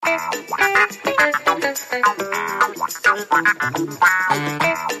I'm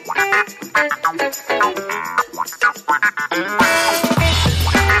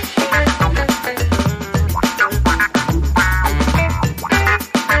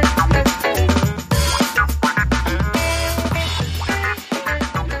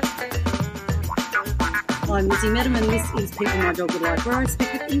Lizzie Medham and this is People My Dog Would Like, where I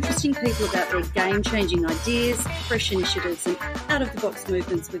speak with interesting people about their game-changing ideas, fresh initiatives and out-of-the-box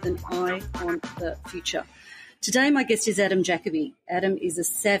movements with an eye on the future. Today my guest is Adam Jacoby. Adam is a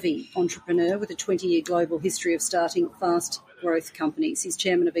savvy entrepreneur with a 20-year global history of starting fast growth companies. He's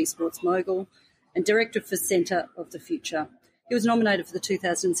chairman of Esports Mogul and director for Centre of the Future. He was nominated for the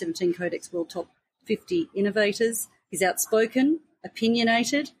 2017 Codex World Top 50 Innovators. He's outspoken,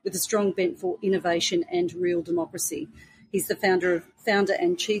 opinionated, with a strong bent for innovation and real democracy. He's the founder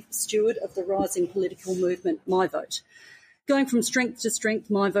and chief steward of the rising political movement MiVote. Going from strength to strength,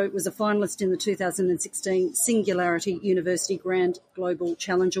 MiVote was a finalist in the 2016 Singularity University Grand Global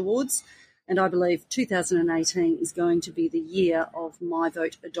Challenge Awards, and I believe 2018 is going to be the year of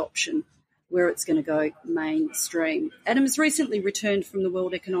MiVote adoption, where it's going to go mainstream. Adam has recently returned from the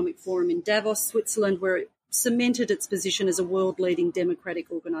World Economic Forum in Davos, Switzerland, where it cemented its position as a world-leading democratic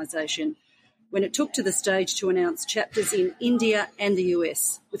organisation when it took to the stage to announce chapters in India and the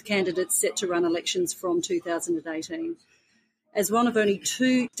US, with candidates set to run elections from 2018. As one of only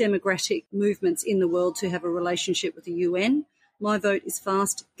two democratic movements in the world to have a relationship with the UN, MiVote is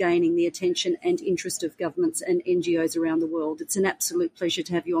fast gaining the attention and interest of governments and NGOs around the world. It's an absolute pleasure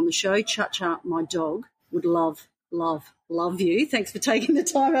to have you on the show. Cha-Cha, my dog, would love you. Thanks for taking the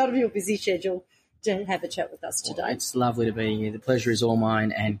time out of your busy schedule to have a chat with us today. Well, it's lovely to be here. The pleasure is all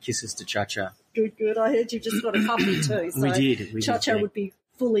mine, and kisses to Cha-Cha. Good. I heard you just got a puppy too. So we did. Cha-Cha would be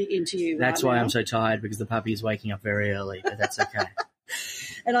fully into you. That's right why now. I'm so tired, because the puppy is waking up very early, but that's okay.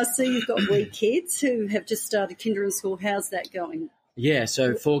 And I see you've got wee kids who have just started kinder in school. How's that going? Yeah,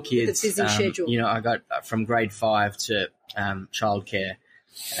 so 4 kids. The busy schedule. I got from grade 5 to childcare.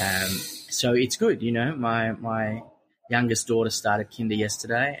 So it's good, my youngest daughter started kinder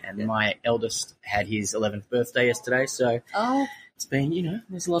yesterday, and my eldest had his 11th birthday yesterday. So it's been,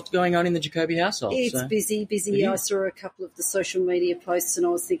 there's a lot going on in the Jacoby household. It's busy. I saw a couple of the social media posts and I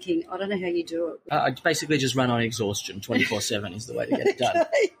was thinking, I don't know how you do it. I basically just run on exhaustion. 24/7 is the way to get it done.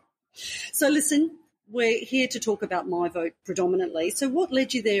 Okay. So listen, we're here to talk about MiVote predominantly. So what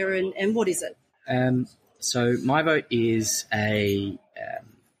led you there and what is it? So MiVote is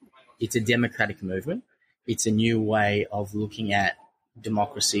it's a democratic movement. It's a new way of looking at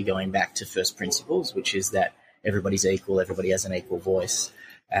democracy going back to first principles, which is that everybody's equal, everybody has an equal voice.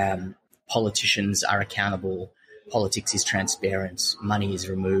 Politicians are accountable, politics is transparent, money is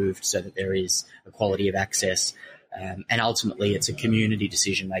removed so that there is equality of access, and ultimately it's a community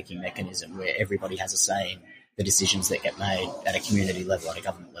decision-making mechanism where everybody has a say in the decisions that get made at a community level, at a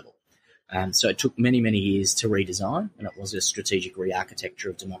government level. So it took many, many years to redesign, and it was a strategic re-architecture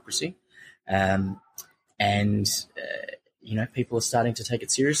of democracy. People are starting to take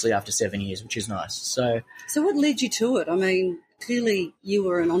it seriously after 7 years, which is nice. So what led you to it? I mean, clearly you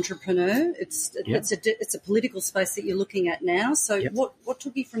were an entrepreneur. It's a political space that you're looking at now. So what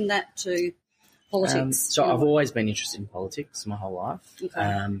took you from that to politics? I've always been interested in politics my whole life.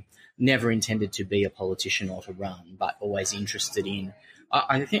 Okay. Never intended to be a politician or to run, but always interested in.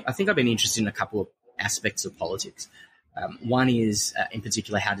 I think I've been interested in a couple of aspects of politics. One is, in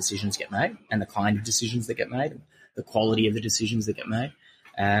particular, how decisions get made and the kind of decisions that get made, the quality of the decisions that get made.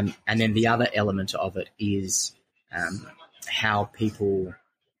 And then the other element of it is how people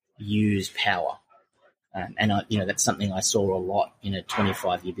use power. That's something I saw a lot in a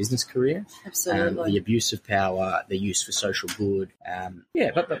 25-year business career. Absolutely. The abuse of power, the use for social good.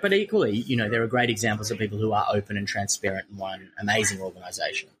 But equally, there are great examples of people who are open and transparent and run amazing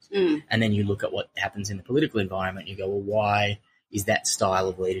organisations. And then you look at what happens in the political environment, you go, well, why is that style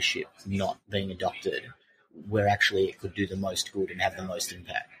of leadership not being adopted where actually it could do the most good and have the most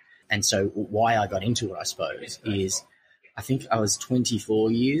impact? And so why I got into it, I suppose, is I think I was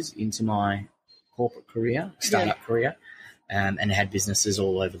 24 years into my corporate career, startup career, and had businesses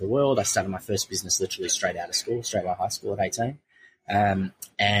all over the world. I started my first business literally straight out of school, straight out of high school at 18. I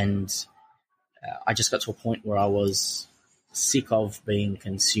just got to a point where I was sick of being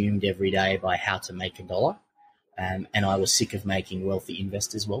consumed every day by how to make a dollar. And I was sick of making wealthy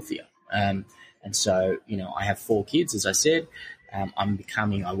investors wealthier. And so, I have 4 kids, as I said. I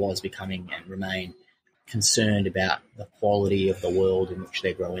was becoming and remain concerned about the quality of the world in which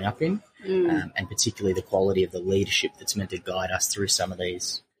they're growing up in, and particularly the quality of the leadership that's meant to guide us through some of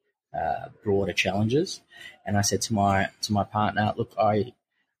these broader challenges. And I said to my partner, look, I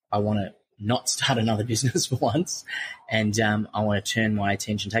I want to not start another business for once, and I want to turn my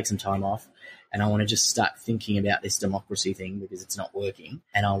attention, take some time off, and I want to just start thinking about this democracy thing because it's not working,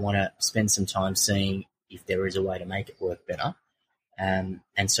 and I want to spend some time seeing if there is a way to make it work better. And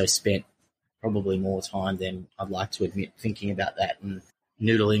so spent probably more time than I'd like to admit thinking about that and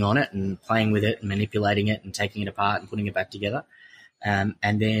noodling on it and playing with it and manipulating it and taking it apart and putting it back together. And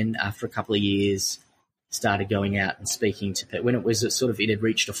then after a couple of years, started going out and speaking to people. When it was it had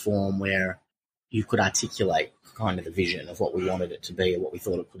reached a form where you could articulate kind of the vision of what we wanted it to be or what we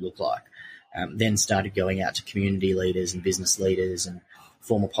thought it could look like. Then started going out to community leaders and business leaders and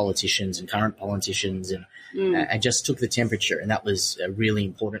former politicians and current politicians and just took the temperature. And that was a really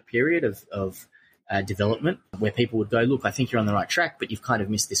important period of development where people would go, look, I think you're on the right track, but you've kind of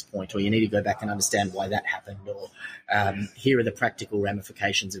missed this point, or you need to go back and understand why that happened, or here are the practical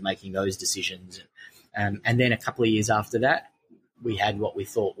ramifications of making those decisions. And then a couple of years after that, we had what we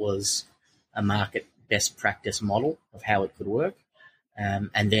thought was a market best practice model of how it could work.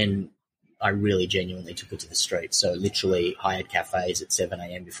 And then I really genuinely took it to the street. So literally hired cafes at 7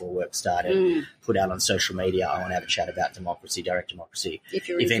 a.m. before work started, put out on social media, I want to have a chat about democracy, direct democracy.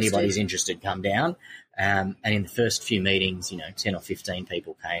 If anybody's interested, come down. And in the first few meetings, 10 or 15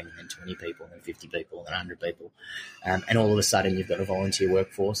 people came, and then 20 people, and then 50 people, and then 100 people. And all of a sudden you've got a volunteer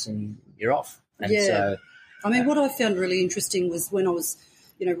workforce and you're off. And so, what I found really interesting was when I was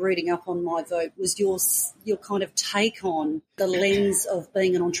reading up on MiVote was your kind of take on the lens of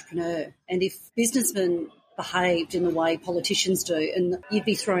being an entrepreneur. And if businessmen behaved in the way politicians do, and you'd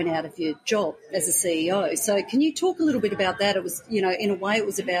be thrown out of your job as a CEO. So can you talk a little bit about that? It was, in a way it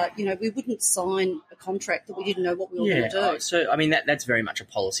was about, we wouldn't sign a contract that we didn't know what we were going to do. So, that's very much a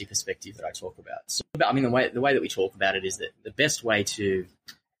policy perspective that I talk about. So, the way that we talk about it is that the best way to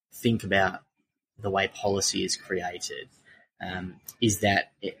think about the way policy is created is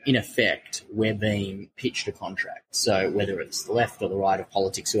that, in effect, we're being pitched a contract. So whether it's the left or the right of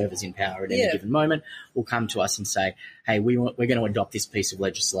politics, whoever's in power at any given moment will come to us and say, hey, we're going to adopt this piece of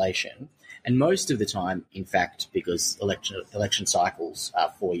legislation. And most of the time, in fact, because election cycles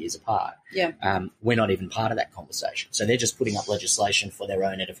are 4 years apart, we're not even part of that conversation. So they're just putting up legislation for their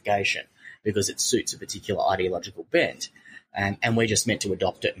own edification because it suits a particular ideological bent. And we're just meant to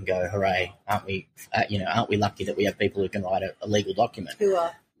adopt it and go, hooray, aren't we lucky that we have people who can write a legal document? Who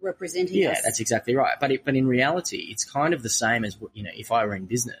are representing us. Yeah, that's exactly right. But in reality, it's kind of the same as, if I were in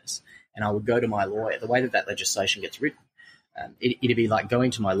business and I would go to my lawyer, the way that legislation gets written, it'd be like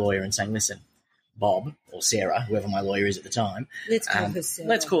going to my lawyer and saying, listen, Bob or Sarah, whoever my lawyer is at the time. Let's call her Sarah.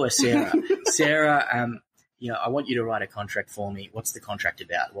 Let's call her Sarah. Sarah, I want you to write a contract for me. What's the contract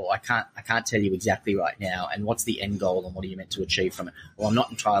about? Well, I can't tell you exactly right now. And what's the end goal and what are you meant to achieve from it? Well, I'm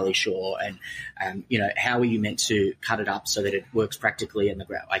not entirely sure. And, how are you meant to cut it up so that it works practically in the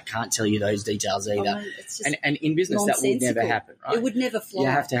ground? I can't tell you those details either. And in business, that would never happen, right? It would never fly. You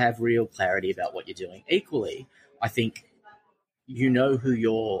have to have real clarity about what you're doing. Equally, I think who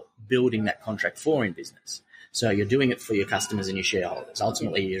you're building that contract for in business. So you're doing it for your customers and your shareholders.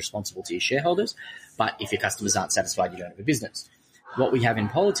 Ultimately, you're responsible to your shareholders, but if your customers aren't satisfied, you don't have a business. What we have in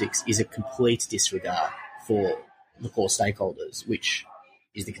politics is a complete disregard for the core stakeholders, which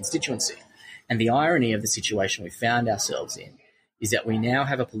is the constituency. And the irony of the situation we found ourselves in is that we now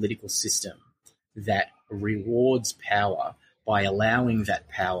have a political system that rewards power by allowing that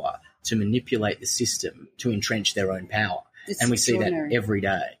power to manipulate the system to entrench their own power. And we see that every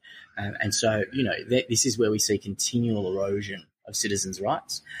day. And so, this is where we see continual erosion of citizens'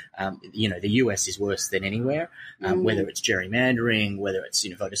 rights. The US is worse than anywhere, whether it's gerrymandering, whether it's,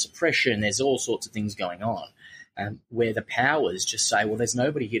 voter suppression, there's all sorts of things going on, where the powers just say, well, there's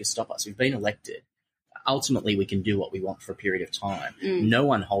nobody here to stop us. We've been elected. Ultimately, we can do what we want for a period of time. No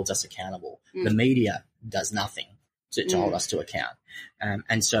one holds us accountable. The media does nothing to hold us to account.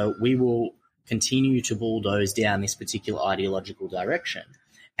 And so we will continue to bulldoze down this particular ideological direction.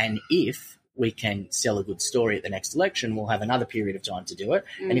 And if we can sell a good story at the next election, we'll have another period of time to do it.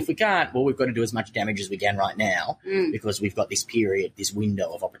 And if we can't, well, we've got to do as much damage as we can right now because we've got this period, this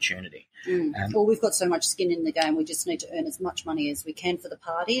window of opportunity. Well, we've got so much skin in the game, we just need to earn as much money as we can for the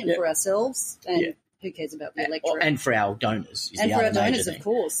party and for ourselves. And who cares about the electorate? And for our donors. And for our donors, of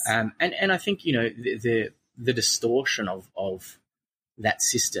course. And I think, the distortion of that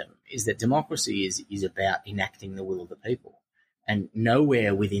system is that democracy is about enacting the will of the people. And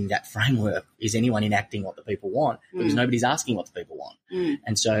nowhere within that framework is anyone enacting what the people want because nobody's asking what the people want.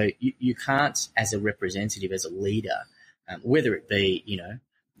 And so you can't, as a representative, as a leader, whether it be,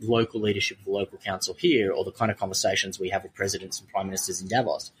 local leadership of the local council here or the kind of conversations we have with presidents and prime ministers in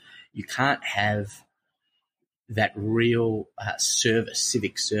Davos, you can't have that real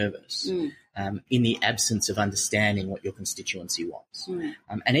civic service, in the absence of understanding what your constituency wants.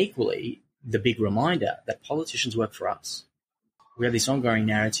 And equally, the big reminder that politicians work for us. We have this ongoing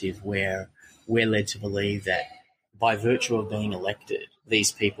narrative where we're led to believe that by virtue of being elected,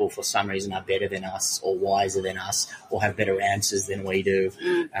 these people for some reason are better than us or wiser than us or have better answers than we do.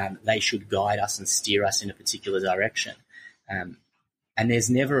 They should guide us and steer us in a particular direction. And there's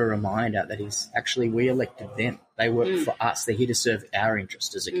never a reminder that is actually we elected them. They work for us. They're here to serve our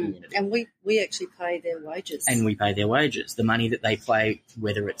interest as a community. And we actually pay their wages. And we pay their wages. The money that they pay,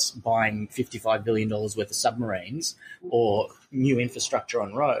 whether it's buying $55 billion worth of submarines or new infrastructure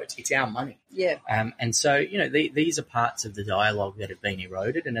on roads, it's our money. Yeah. And so, you know, these are parts of the dialogue that have been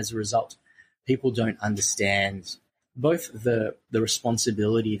eroded. And as a result, people don't understand both the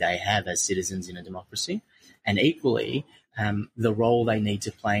responsibility they have as citizens in a democracy and equally the role they need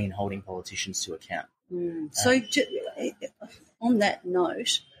to play in holding politicians to account. So on that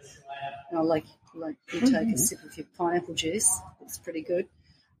note, I'll like you take a sip of your pineapple juice. It's pretty good.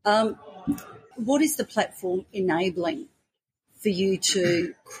 What is the platform enabling for you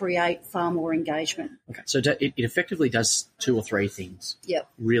to create far more engagement? Okay, so it effectively does two or three things. Yep.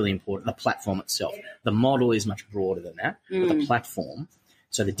 Really important. The platform itself. The model is much broader than that, but the platform,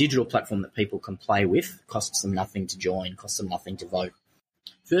 so the digital platform that people can play with, costs them nothing to join, costs them nothing to vote.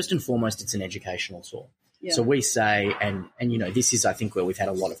 First and foremost, it's an educational tool. Yeah. So we say, and you know, this is, I think, where we've had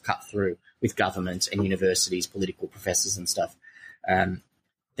a lot of cut through with government and universities, political professors and stuff,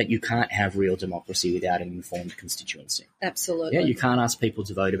 that you can't have real democracy without an informed constituency. Absolutely. Yeah, you can't ask people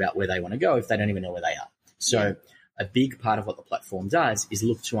to vote about where they want to go if they don't even know where they are. So a big part of what the platform does is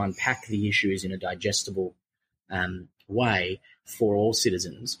look to unpack the issues in a digestible way for all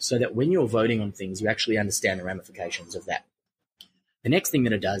citizens so that when you're voting on things, you actually understand the ramifications of that. The next thing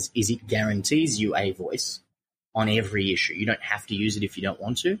that it does is it guarantees you a voice on every issue. You don't have to use it if you don't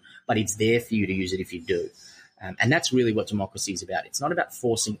want to, but it's there for you to use it if you do. And that's really what democracy is about. It's not about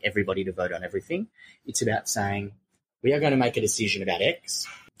forcing everybody to vote on everything. It's about saying, we are going to make a decision about X,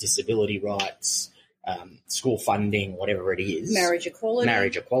 disability rights, school funding, whatever it is. Marriage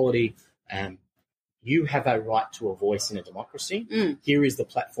equality. You have a right to a voice in a democracy. Here is the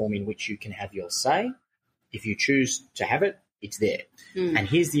platform in which you can have your say. If you choose to have it, it's there. And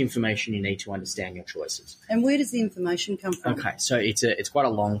here's the information you need to understand your choices. And where does the information come from? Okay, so it's quite a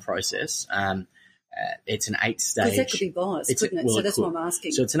long process. It's an 8-stage... Because that could be biased, couldn't it? So that's what I'm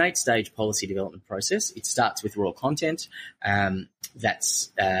asking. So it's an 8-stage policy development process. It starts with raw content.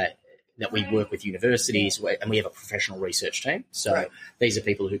 That we work with universities, and we have a professional research team. So these are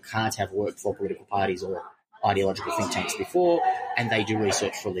people who can't have worked for political parties or ideological think tanks before, and they do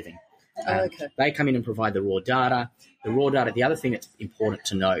research for a living. They come in and provide the raw data. The other thing that's important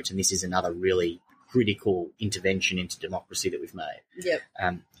to note, and this is another really critical intervention into democracy that we've made,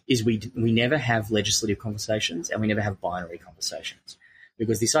 is we never have legislative conversations and we never have binary conversations.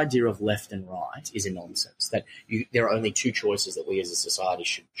 Because this idea of left and right is a nonsense, that there are only two choices that we as a society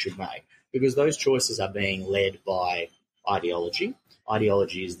should make, because those choices are being led by ideology.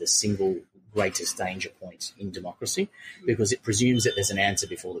 Ideology is the single greatest danger point in democracy because it presumes that there's an answer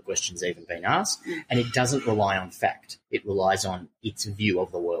before the question's even been asked, and it doesn't rely on fact. It relies on its view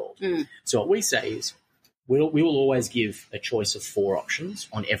of the world. So what we say is we will always give a choice of 4 options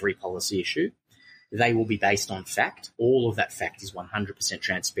on every policy issue. They will be based on fact. All of that fact is 100%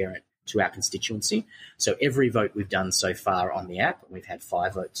 transparent to our constituency. So every vote we've done so far on the app, and we've had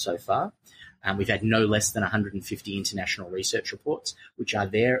 5 votes so far, we've had no less than 150 international research reports, which are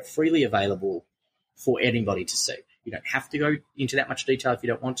there freely available for anybody to see. You don't have to go into that much detail if you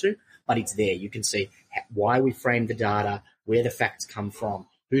don't want to, but it's there. You can see why we framed the data, where the facts come from,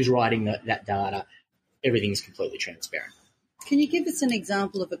 who's writing that data. Everything's completely transparent. Can you give us an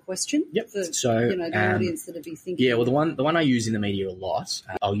example of a question? Yep. For, so, the audience that would be thinking. Yeah, well, the one I use in the media a lot,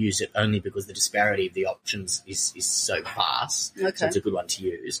 I'll use it only because the disparity of the options is so vast. Okay. So it's a good one to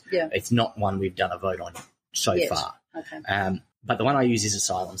use. Yeah. It's not one we've done a vote on so far. Okay. But the one I use is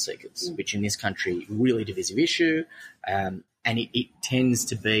asylum seekers, which in this country, really divisive issue, and it tends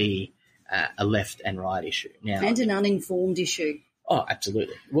to be a left and right issue. Now, and an uninformed issue. Oh,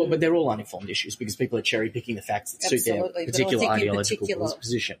 absolutely. Well, but they're all uninformed issues because people are cherry-picking the facts that suit their particular ideological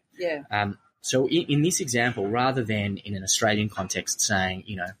position. Yeah. So in this example, rather than in an Australian context saying,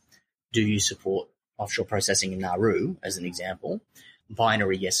 do you support offshore processing in Nauru, as an example,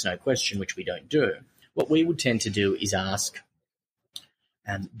 binary yes-no question, which we don't do, what we would tend to do is ask,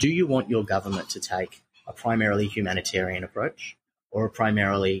 do you want your government to take a primarily humanitarian approach or a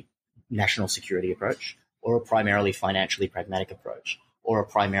primarily national security approach, or a primarily financially pragmatic approach, or a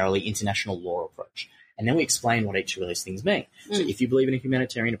primarily international law approach? And then we explain what each of those things mean. So if you believe in a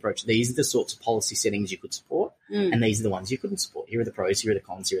humanitarian approach, these are the sorts of policy settings you could support, and these are the ones you couldn't support. Here are the pros, here are the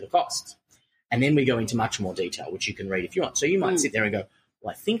cons, here are the costs. And then we go into much more detail, which you can read if you want. So you might sit there and go,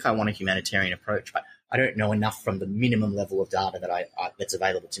 well, I think I want a humanitarian approach, but I don't know enough from the minimum level of data that that's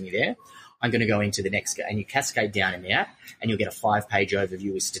available to me there. I'm going to go into the next, and you cascade down in the app, and you'll get a 5-page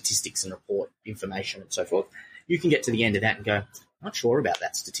overview with statistics and report information and so forth. You can get to the end of that and go, I'm not sure about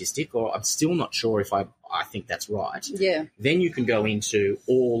that statistic, or I'm still not sure if I think that's right. Yeah. Then you can go into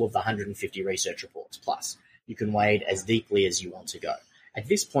all of the 150 research reports plus. You can wade as deeply as you want to go. At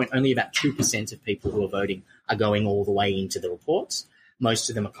this point, only about 2% of people who are voting are going all the way into the reports. Most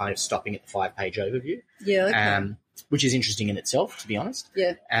of them are kind of stopping at the 5-page overview. Yeah, okay. Which is interesting in itself, to be honest.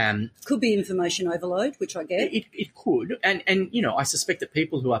 Yeah. Could be information overload, which I get. It could. And, you know, I suspect that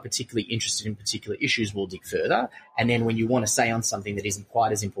people who are particularly interested in particular issues will dig further. And then when you want to say on something that isn't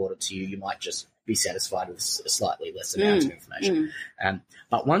quite as important to you, you might just be satisfied with a slightly less amount of information.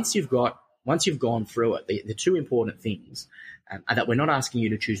 But once you've gone through it, the two important things are that we're not asking you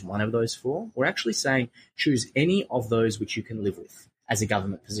to choose one of those four. We're actually saying choose any of those which you can live with as a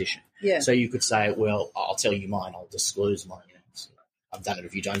government position. Yeah. So you could say, well, I'll tell you mine. I'll disclose mine. You know, I've done it a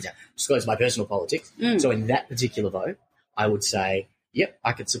few times now. Disclose my personal politics. So in that particular vote, I would say, yep,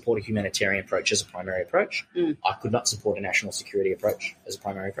 I could support a humanitarian approach as a primary approach. I could not support a national security approach as a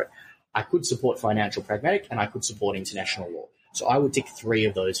primary approach. I could support financial pragmatic, and I could support international law. So I would tick 3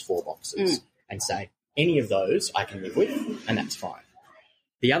 of those 4 boxes and say any of those I can live with, and that's fine.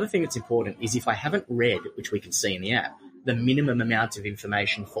 The other thing that's important is if I haven't read, which we can see in the app, the minimum amount of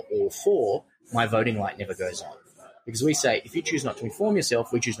information for all 4, my voting light never goes on. Because we say, if you choose not to inform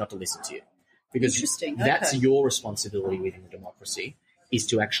yourself, we choose not to listen to you. Because that's your responsibility within the democracy, is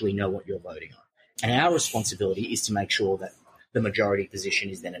to actually know what you're voting on. And our responsibility is to make sure that the majority position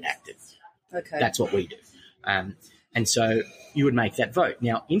is then enacted. Okay. That's what we do. And so you would make that vote.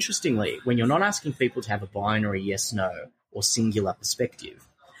 Now, interestingly, when you're not asking people to have a binary yes, no, or singular perspective,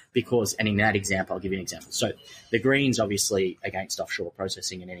 because, and in that example, I'll give you an example. So the Greens obviously against offshore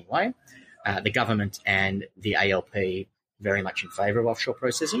processing in any way. The government and the ALP very much in favour of offshore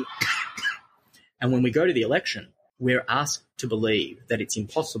processing. And when we go to the election, we're asked to believe that it's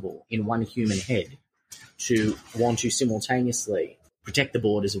impossible in one human head to want to simultaneously protect the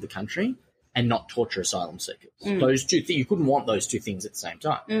borders of the country and not torture asylum seekers. Those two things, you couldn't want those two things at the same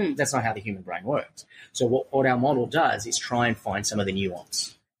time. That's not how the human brain works. So what our model does is try and find some of the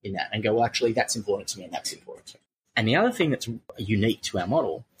nuance in that and go, well, actually, that's important to me and that's important to me. And the other thing that's unique to our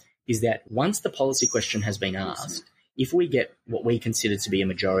model is that once the policy question has been asked, if we get what we consider to be a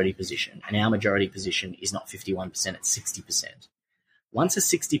majority position, and our majority position is not 51%, it's 60%, once a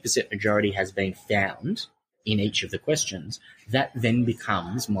 60% majority has been found in each of the questions, that then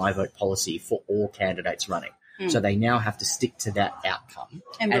becomes MiVote policy for all candidates running. So they now have to stick to that outcome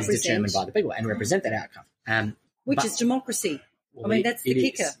as determined by the people and represent that outcome. Which is democracy. Well, I mean, that's the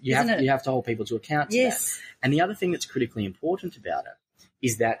kicker, isn't it? You have to hold people to account to that. And the other thing that's critically important about it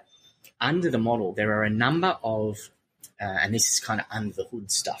is that under the model, there are a number of, and this is kind of under the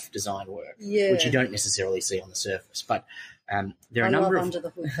hood stuff, design work, which you don't necessarily see on the surface. But there are a number of under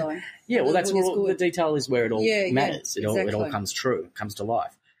the hood, though. well, that's all. The detail is where it all matters. It all comes true, comes to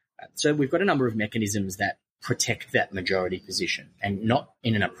life. So we've got a number of mechanisms that protect that majority position, and not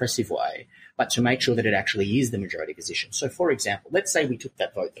in an oppressive way, but to make sure that it actually is the majority position. So, for example, let's say we took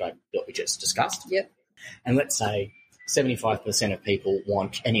that vote that we just discussed, and let's say 75% of people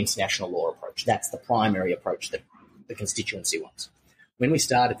want an international law approach. That's the primary approach that the constituency wants. When we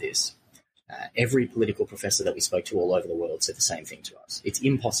started this, every political professor that we spoke to all over the world said the same thing to us. It's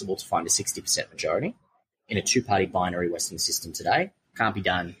impossible to find a 60% majority in a 2-party binary Western system today. Can't be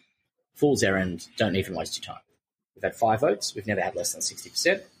done. Fool's errand. Don't even waste your time. We've had 5 votes. We've never had less than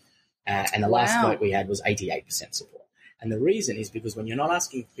 60%. And the last vote we had was 88% support. And the reason is because when you're not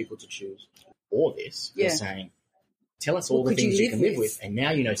asking people to choose or this, you're saying, tell us all the things you can live with. And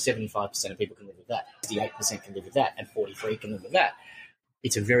now you know 75% of people can live with that. 68% can live with that. And 43% can live with that.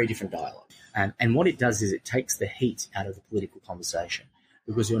 It's a very different dialogue. And what it does is it takes the heat out of the political conversation,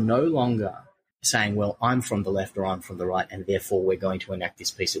 because you're no longer saying, well, I'm from the left or I'm from the right, and therefore we're going to enact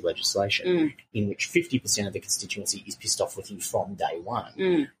this piece of legislation in which 50% of the constituency is pissed off with you from day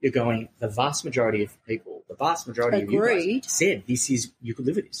one. You're going, the vast majority of people, the vast majority of you guys said this is, you could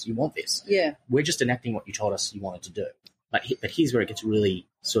live with this, you want this. We're just enacting what you told us you wanted to do. But here's where it gets really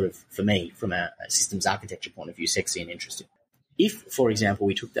sort of, for me, from a systems architecture point of view, sexy and interesting. If, for example,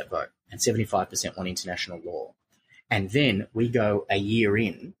 we took that vote and 75% want international law, and then we go a year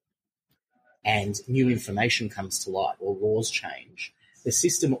in and new information comes to light or laws change, the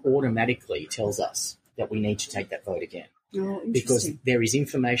system automatically tells us that we need to take that vote again. Oh, because there is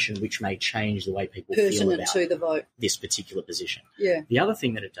information which may change the way people feel about to the vote. This particular position. Yeah. The other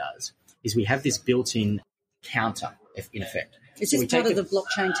thing that it does is we have this built-in counter, in effect. Is this part of the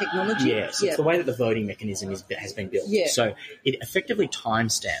blockchain technology? Yes, it's the way that the voting mechanism has been built. Yeah. So it effectively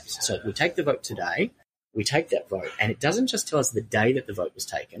timestamps. So we take the vote today, we take that vote, and it doesn't just tell us the day that the vote was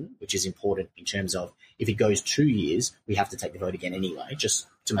taken, which is important in terms of if it goes 2 years, we have to take the vote again anyway, just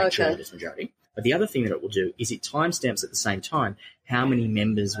to make sure that it's majority. But the other thing that it will do is it timestamps at the same time how many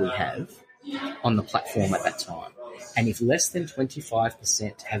members we have on the platform at that time. And if less than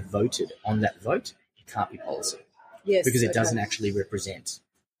 25% have voted on that vote, it can't be policy. Yes, because it doesn't actually represent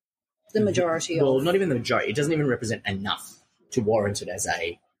the majority. Well, not even the majority. It doesn't even represent enough to warrant it as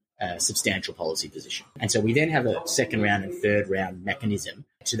a substantial policy position. And so we then have a second round and third round mechanism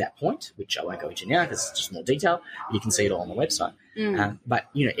to that point, which I won't go into now because it's just more detail. You can see it all on the website. But,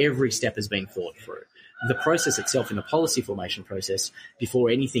 every step has been thought through. The process itself, in the policy formation process, before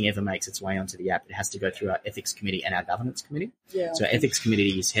anything ever makes its way onto the app, it has to go through our ethics committee and our governance committee. Yeah. So our ethics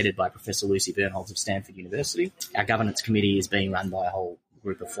committee is headed by Professor Lucy Bernholz of Stanford University. Our governance committee is being run by a whole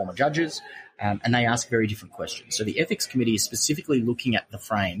group of former judges, and they ask very different questions. So the ethics committee is specifically looking at the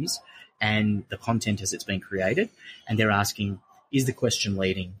frames and the content as it's been created, and they're asking, is the question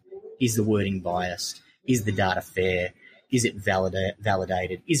leading? Is the wording biased? Is the data fair? Is it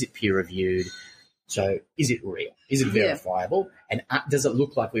validated? Is it peer-reviewed? So is it real? Is it verifiable? And does it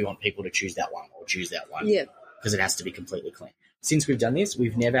look like we want people to choose that one or choose that one? Yeah. Because it has to be completely clean. Since we've done this,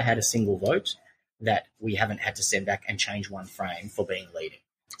 we've never had a single vote that we haven't had to send back and change one frame for being leading.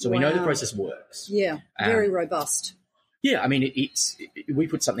 So we know the process works. Yeah, very robust. Yeah, I mean, we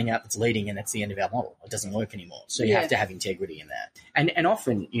put something out that's leading and that's the end of our model. It doesn't work anymore. So you have to have integrity in that. And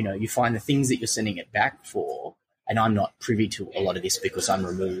often, you find the things that you're sending it back for, and I'm not privy to a lot of this because I'm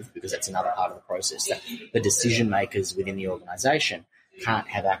removed, because that's another part of the process, that the decision makers within the organisation can't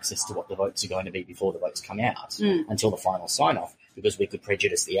have access to what the votes are going to be before the votes come out until the final sign-off, because we could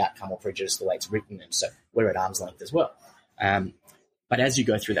prejudice the outcome or prejudice the way it's written, and so we're at arm's length as well. But as you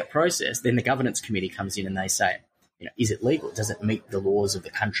go through that process, then the governance committee comes in and they say, is it legal? Does it meet the laws of the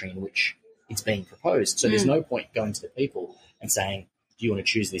country in which it's being proposed? So there's no point going to the people and saying, do you want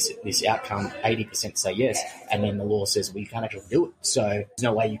to choose this outcome? 80% say yes, and then the law says, well, you can't actually do it. So there's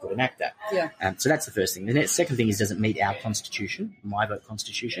no way you could enact that. Yeah. So that's the first thing. The second thing is, does it meet our constitution, MiVote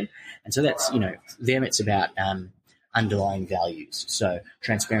constitution? And so that's, them it's about underlying values. So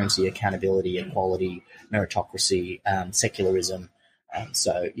transparency, accountability, equality, meritocracy, secularism.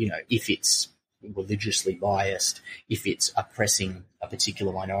 So, if it's religiously biased, if it's oppressing a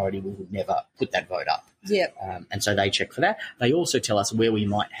particular minority, we would never put that vote up. Yeah. And so they check for that. They also tell us where we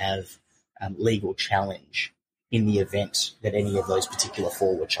might have legal challenge in the event that any of those particular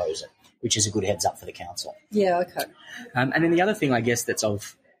four were chosen, which is a good heads up for the council. Yeah, okay. And then the other thing, I guess, that's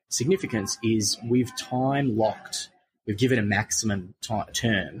of significance is we've given a maximum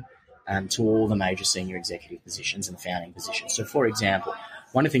term to all the major senior executive positions and founding positions. So, for example,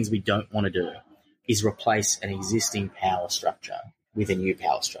 one of the things we don't want to do is replace an existing power structure with a new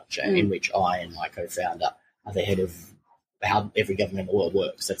power structure in which I and my co-founder are the head of how every government in the world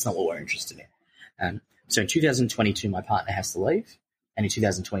works. That's not what we're interested in. So in 2022, my partner has to leave, and in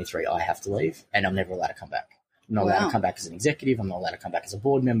 2023, I have to leave, and I'm never allowed to come back. I'm not allowed to come back as an executive. I'm not allowed to come back as a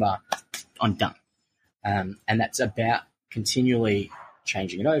board member. I'm done. And that's about continually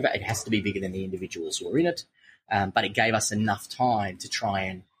changing it over. It has to be bigger than the individuals who are in it, but it gave us enough time to try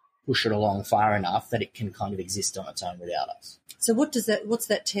and push it along far enough that it can kind of exist on its own without us. So what's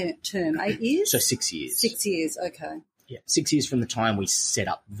that term? 8 years? So 6 years. 6 years, okay. Yeah, 6 years from the time we set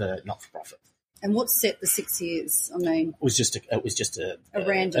up the not-for-profit. And what set the 6 years? I mean, it was just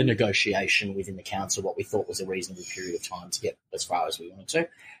a negotiation within the council, what we thought was a reasonable period of time to get as far as we wanted to,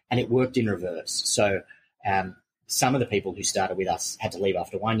 and it worked in reverse. So some of the people who started with us had to leave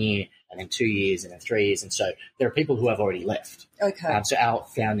after 1 year, and then 2 years, and then 3 years, and so there are people who have already left. Okay. So our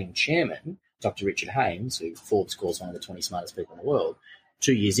founding chairman, Dr. Richard Haynes, who Forbes calls one of the 20 smartest people in the world,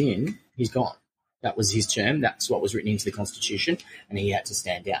 2 years in, he's gone. That was his term. That's what was written into the Constitution, and he had to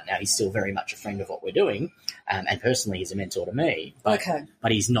stand out. Now, he's still very much a friend of what we're doing, and personally he's a mentor to me,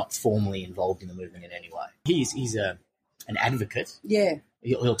 but he's not formally involved in the movement in any way. He's an advocate. Yeah.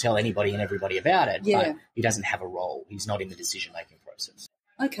 He'll tell anybody and everybody about it, but he doesn't have a role. He's not in the decision-making process.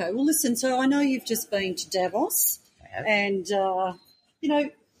 Okay. Well, listen, so I know you've just been to Davos, and,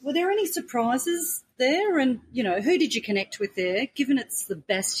 were there any surprises there? And, who did you connect with there, given it's the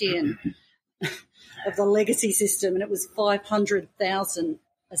bastion of the legacy system, and it was 500,000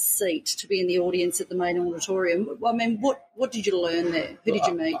 a seat to be in the audience at the main auditorium? I mean, what did you learn there? Who did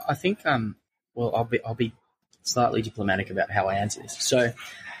you meet? I think Well, I'll be slightly diplomatic about how I answer this. So,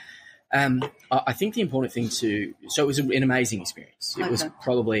 I think the important thing so it was an amazing experience. It was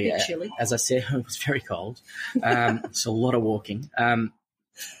probably, as I said, it was very cold. It's a lot of walking. I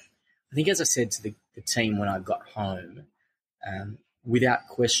think, as I said to the team when I got home, without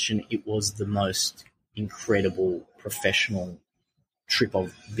question, it was the most incredible professional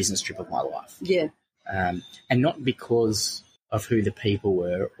business trip of my life. Yeah. And not because of who the people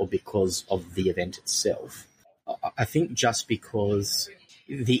were or because of the event itself. I think just because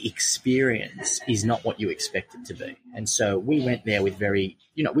the experience is not what you expect it to be. And so we went there with we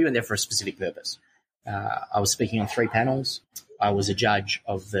went there for a specific purpose. I was speaking on 3 panels. I was a judge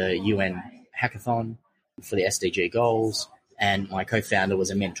of the UN hackathon for the SDG goals, and my co-founder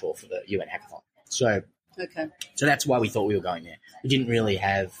was a mentor for the UN hackathon. So that's why we thought we were going there. We didn't really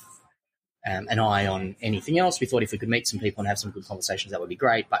have an eye on anything else. We thought if we could meet some people and have some good conversations, that would be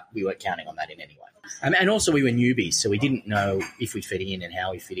great, but we weren't counting on that in any way. And also we were newbies, so we didn't know if we fit in and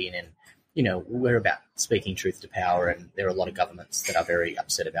how we fit in. And, we're about speaking truth to power, and there are a lot of governments that are very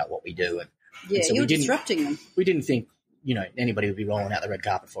upset about what we do. And so you're disrupting them. We didn't think, anybody would be rolling out the red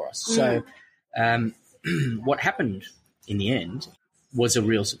carpet for us. So what happened in the end was a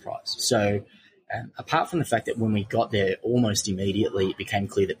real surprise. So apart from the fact that when we got there, almost immediately it became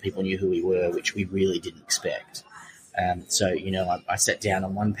clear that people knew who we were, which we really didn't expect. I sat down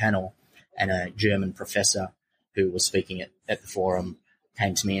on one panel, and a German professor who was speaking at the forum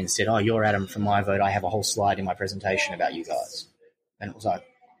came to me and said, "Oh, you're Adam from MiVote. I have a whole slide in my presentation about you guys." And it was like,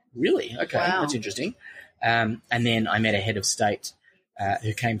 really? Okay, wow. That's interesting. And then I met a head of state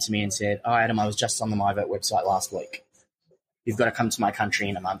who came to me and said, "Oh, Adam, I was just on the MiVote website last week. You've got to come to my country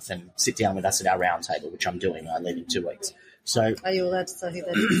in a month and sit down with us at our round table," which I'm doing. I leave in 2 weeks. So, are you allowed to say who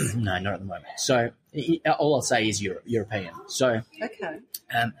that is? No, not at the moment. So all I'll say is European. So,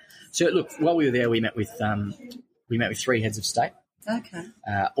 so look, while we were there, we met with 3 heads of state. Okay.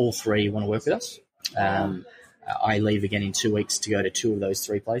 All 3 want to work with us. I leave again in 2 weeks to go to 2 of those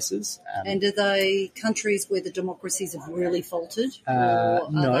 3 places. And are they countries where the democracies have really faltered? Or are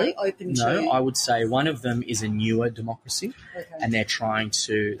they open to? No, I would say one of them is a newer democracy, and they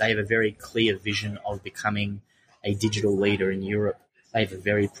have a very clear vision of becoming a digital leader in Europe. They have a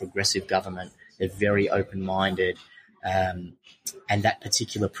very progressive government. They're very open-minded. And that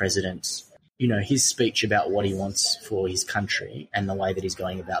particular president, his speech about what he wants for his country and the way that he's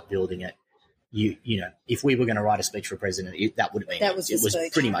going about building it, if we were going to write a speech for a president, that would have been it was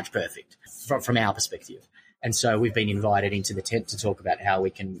pretty much perfect from our perspective. And so we've been invited into the tent to talk about how we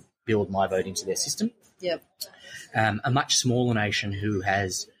can build MiVote into their system. Yep. A much smaller nation who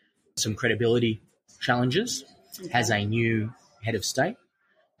has some credibility challenges has a new head of state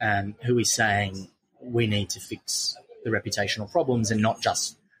who is saying we need to fix the reputational problems, and not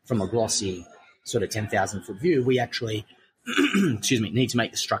just from a glossy sort of 10,000-foot view. We actually need to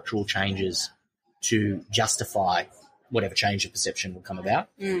make the structural changes to justify whatever change of perception will come about.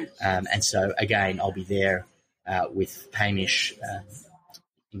 And so, again, I'll be there with Hamish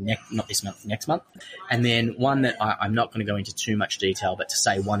not this month, next month. And then one that I'm not going to go into too much detail, but to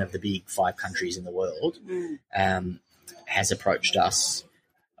say one of the big 5 countries in the world has approached us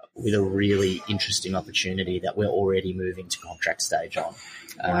with a really interesting opportunity that we're already moving to contract stage on.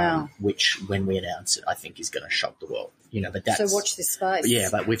 Wow. Which, when we announce it, I think is going to shock the world. But that's, so watch this space. Yeah,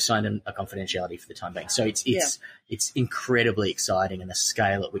 but we've signed a confidentiality for the time being. So it's incredibly exciting, and the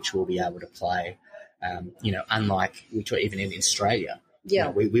scale at which we'll be able to play, unlike even in Australia. Yeah.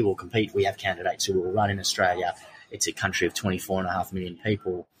 We will compete. We have candidates who will run in Australia. It's a country of 24.5 million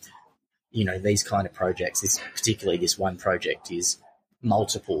people. These kind of projects, particularly this one project, is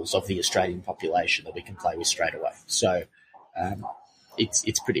multiples of the Australian population that we can play with straight away. So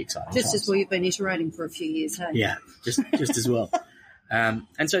it's pretty exciting. Just as well, you've been iterating for a few years, hey? Yeah, just as well.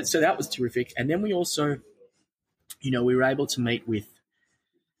 And so that was terrific. And then we also, we were able to meet with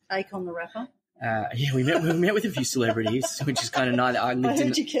Akon the rapper. We met with a few celebrities, which is kind of nice. I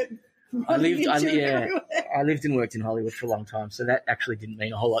lived and worked in Hollywood for a long time, so that actually didn't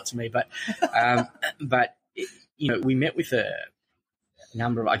mean a whole lot to me. But we met with a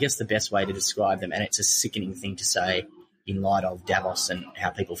number of, I guess the best way to describe them, and it's a sickening thing to say in light of Davos and how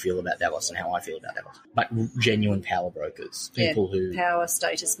people feel about Davos and how I feel about Davos, but genuine power brokers, people who power,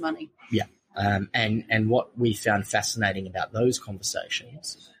 status, money. Yeah. And what we found fascinating about those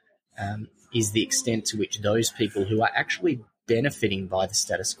conversations is the extent to which those people who are actually benefiting by the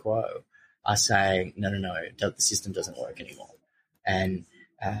status quo are saying, no, the system doesn't work anymore. And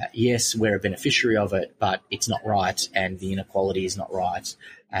yes, we're a beneficiary of it, but it's not right, and the inequality is not right,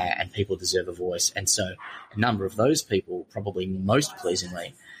 and people deserve a voice. And so a number of those people, probably most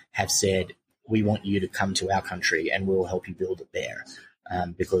pleasingly, have said, we want you to come to our country and we'll help you build it there,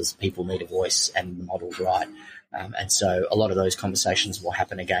 because people need a voice and the model's right. And so a lot of those conversations will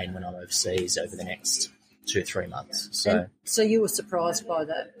happen again when I'm overseas over the next 2 or 3 months. So you were surprised by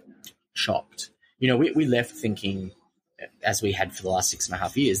that? Shocked. We left thinking, as we had for the last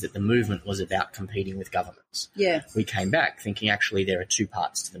 6.5 years, that the movement was about competing with governments. Yeah. We came back thinking actually there are 2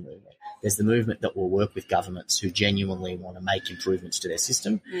 parts to the movement. There's the movement that will work with governments who genuinely want to make improvements to their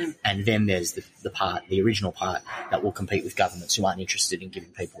system, and then there's the original part that will compete with governments who aren't interested in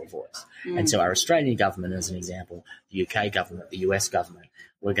giving people a voice. And so our Australian government, as an example, the UK government, the US government,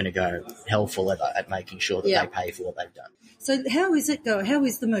 we're going to go hell for leather at making sure that they pay for what they've done. So how is it going? How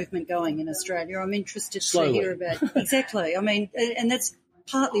is the movement going in Australia? I'm interested to hear about. Exactly. I mean, and that's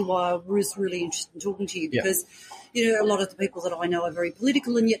partly why I was really interested in talking to you, because a lot of the people that I know are very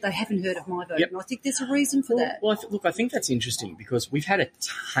political, and yet they haven't heard of MiVote. Yep. And I think there's a reason for that. Well, I think that's interesting because we've had a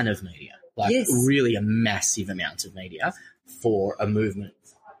ton of media, really a massive amount of media for a movement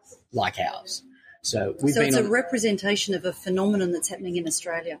like ours. So it's a representation of a phenomenon that's happening in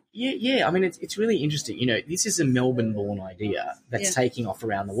Australia. Yeah. I mean, it's really interesting. This is a Melbourne-born idea that's taking off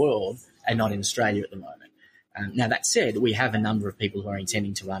around the world and not in Australia at the moment. Now, that said, we have a number of people who are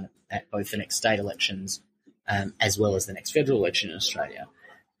intending to run at both the next state elections as well as the next federal election in Australia.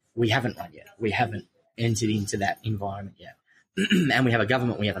 We haven't run yet. We haven't entered into that environment yet. And we have a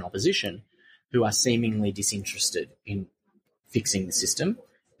government, we have an opposition who are seemingly disinterested in fixing the system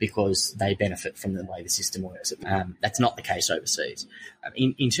because they benefit from the way the system works. That's not the case overseas.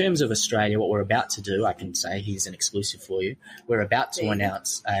 In terms of Australia, what we're about to do, I can say, here's an exclusive for you, we're about to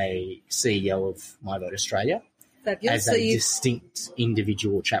announce a CEO of MiVote Australia. Fabulous. As a distinct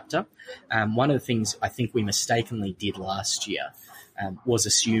individual chapter. One of the things I think we mistakenly did last year was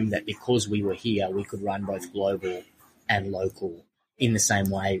assume that because we were here, we could run both global and local in the same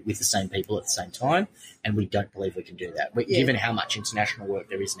way with the same people at the same time, and we don't believe we can do that. Given how much international work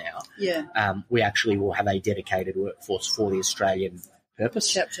there is now, we actually will have a dedicated workforce for the Australian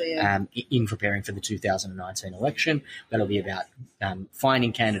purpose in preparing for the 2019 election. That'll be about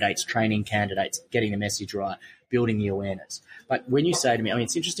finding candidates, training candidates, getting the message right, building the awareness. But when you say to me, I mean,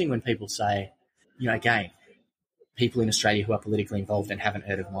 it's interesting when people say, again, people in Australia who are politically involved and haven't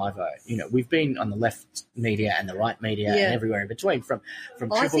heard of MiVote. We've been on the left media and the right media and everywhere in between, from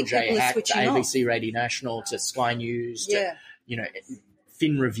Triple J Hack to ABC Radio National to Sky News to,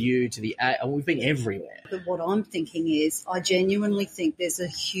 Fin Review to we've been everywhere. But what I'm thinking is I genuinely think there's a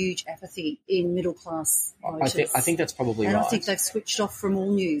huge apathy in middle-class voters. I think that's probably right. And I think they've switched off from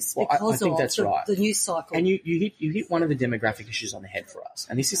all news because of the news cycle. And you hit one of the demographic issues on the head for us.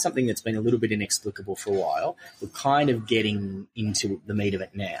 And this is something that's been a little bit inexplicable for a while. We're kind of getting into the meat of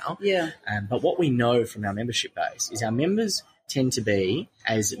it now. Yeah. But what we know from our membership base is our members tend to be,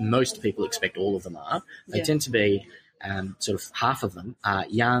 as most people expect all of them are, they tend to be sort of half of them are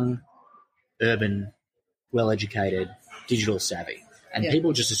young, urban, well-educated, digital savvy. And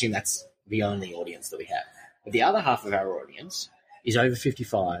people just assume that's the only audience that we have. But the other half of our audience is over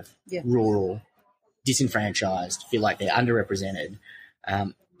 55, rural, disenfranchised, feel like they're underrepresented.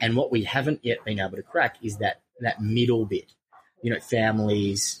 And what we haven't yet been able to crack is that middle bit,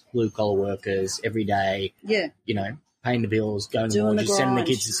 families, blue-collar workers, every day, paying the bills, going to laundry, sending the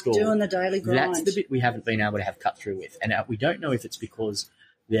kids to school. Doing the daily grind. That's the bit we haven't been able to have cut through with. And we don't know if it's because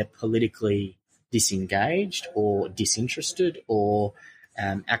they're politically disengaged or disinterested or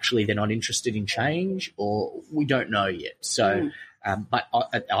actually they're not interested in change, or we don't know yet. So, but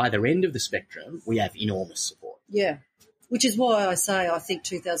at either end of the spectrum, we have enormous support. Yeah. Which is why I say I think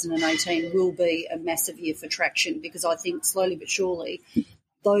 2018 will be a massive year for traction, because I think slowly but surely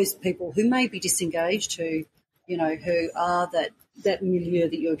those people who may be disengaged, who are that milieu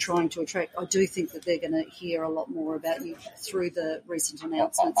that you're trying to attract, I do think that they're going to hear a lot more about you through the recent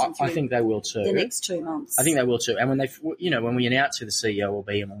announcements. I think they will too. The next 2 months. I think they will too. And when we announce who the CEO will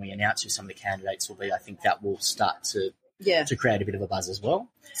be and when we announce who some of the candidates will be, I think that will start to create a bit of a buzz as well.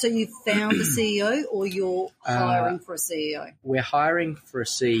 So you've found a CEO, or you're hiring for a CEO? We're hiring for a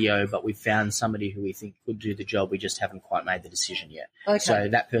CEO, but we've found somebody who we think could do the job. We just haven't quite made the decision yet. Okay. So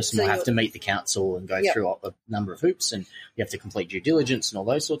that person will have to meet the council and go through a number of hoops, and you have to complete due diligence and all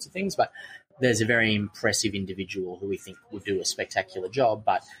those sorts of things. But there's a very impressive individual who we think will do a spectacular job,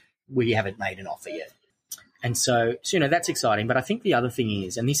 but we haven't made an offer yet. And so that's exciting. But I think the other thing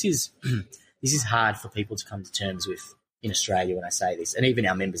is, and this is hard for people to come to terms with in Australia when I say this, and even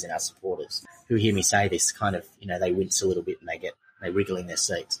our members and our supporters who hear me say this kind of, they wince a little bit and they wriggle in their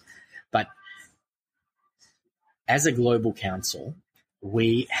seats. But as a global council,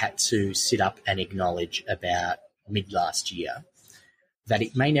 we had to sit up and acknowledge about mid last year that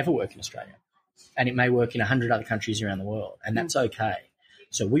it may never work in Australia. and it may work in 100 other countries around the world, and that's okay.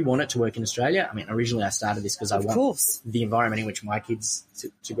 So we want it to work in Australia. I mean, originally I started this because I want the environment in which my kids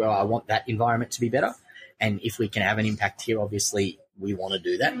to grow. I want that environment to be better. And if we can have an impact here, obviously we want to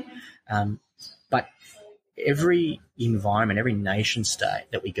do that. But every environment, every nation state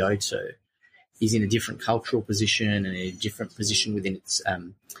that we go to is in a different cultural position and in a different position within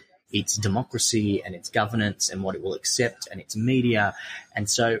its democracy and its governance and what it will accept and its media. And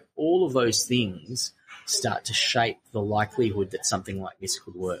so all of those things start to shape the likelihood that something like this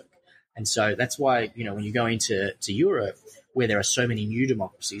could work. And so that's why, when you go into Europe, where there are so many new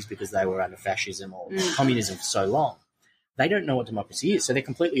democracies because they were under fascism or communism for so long, they don't know what democracy is. So they're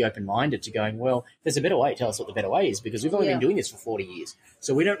completely open-minded to going, well, if there's a better way, tell us what the better way is, because we've only been doing this for 40 years.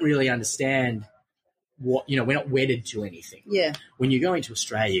 So we don't really understand what, we're not wedded to anything. Yeah. When you go into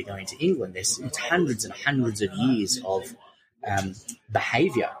Australia, going to England, it's hundreds and hundreds of years of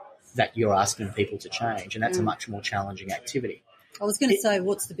behaviour that you're asking people to change, and that's a much more challenging activity. I was going to say,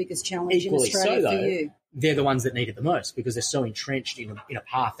 what's the biggest challenge in Australia for you? They're the ones that need it the most because they're so entrenched in a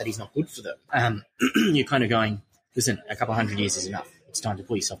path that is not good for them. You're kind of going, listen, a couple of 100 years is enough. It's time to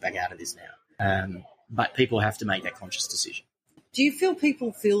pull yourself back out of this now. But people have to make that conscious decision. Do you feel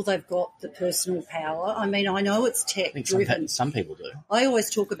people feel they've got the personal power? I mean, I know it's tech-driven. Some people do. I always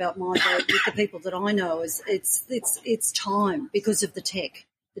talk about MiVote with the people that I know as it's time because of the tech.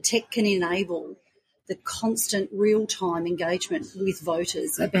 The tech can enable the constant real-time engagement with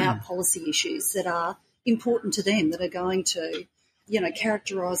voters about policy issues that are important to them, that are going to,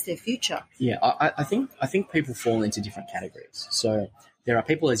 characterise their future. Yeah, I think people fall into different categories. So there are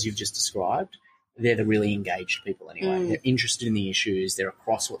people, as you've just described, they're the really engaged people anyway. They're interested in the issues, they're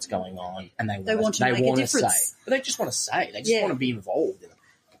across what's going on, and they want to make a difference. Say. But they just want to say, they just want to be involved in it.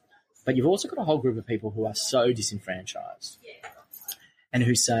 But you've also got a whole group of people who are so disenfranchised and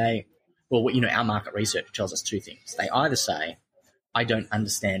who say, well, our market research tells us two things. They either say, I don't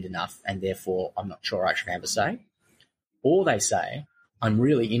understand enough and therefore I'm not sure I should have a say, or they say, I'm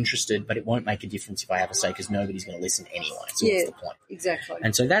really interested, but it won't make a difference if I have a say because nobody's going to listen anyway. So what's the point? Exactly.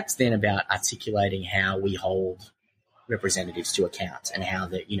 And so that's then about articulating how we hold representatives to account and how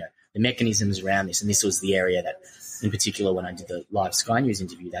the mechanisms around this. And this was the area that, in particular, when I did the live Sky News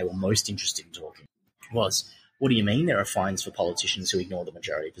interview, they were most interested in talking was, what do you mean there are fines for politicians who ignore the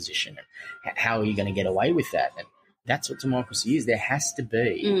majority position? And how are you going to get away with that? And that's what democracy is. There has to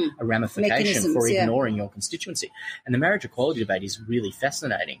be a ramification for ignoring your constituency. And the marriage equality debate is really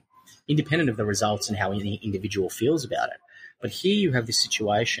fascinating, independent of the results and how any individual feels about it. But here you have this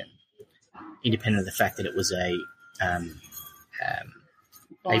situation, independent of the fact that it was a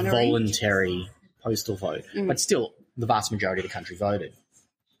voluntary postal vote, but still the vast majority of the country voted.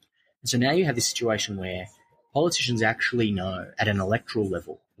 And so now you have this situation where politicians actually know at an electoral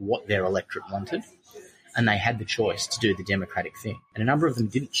level what their electorate wanted, and they had the choice to do the democratic thing. And a number of them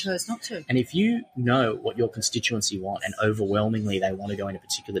didn't. Chose not to. And if you know what your constituency want and overwhelmingly they want to go in a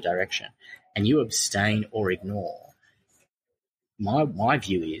particular direction and you abstain or ignore, my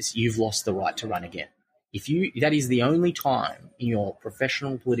view is you've lost the right to run again. That is the only time in your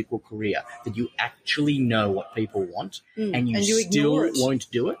professional political career that you actually know what people want and you still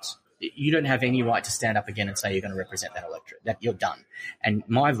won't do it. You don't have any right to stand up again and say you're going to represent that electorate. That you're done. And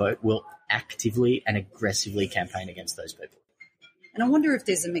MiVote will actively and aggressively campaign against those people. And I wonder if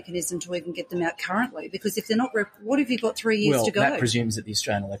there's a mechanism to even get them out currently, because if they're not, what have you got 3 years to go? Well, that presumes that the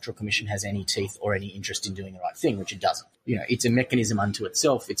Australian Electoral Commission has any teeth or any interest in doing the right thing, which it doesn't. It's a mechanism unto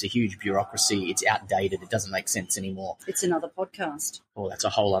itself. It's a huge bureaucracy. It's outdated. It doesn't make sense anymore. It's another podcast. Well, that's a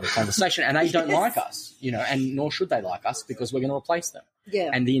whole other conversation. And they don't like us, and nor should they like us because we're going to replace them.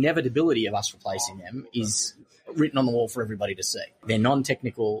 Yeah. And the inevitability of us replacing them is written on the wall for everybody to see. They're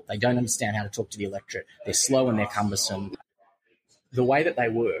non-technical. They don't understand how to talk to the electorate. They're slow and they're cumbersome. The way that they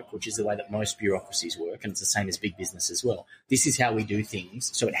work, which is the way that most bureaucracies work, and it's the same as big business as well, this is how we do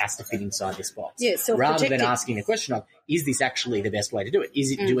things, so it has to fit inside this box. Yeah, rather than asking the question of, is this actually the best way to do it?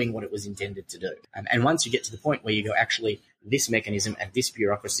 Is it doing what it was intended to do? And once you get to the point where you go, actually, this mechanism and this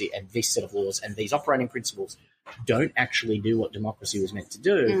bureaucracy and this set of laws and these operating principles don't actually do what democracy was meant to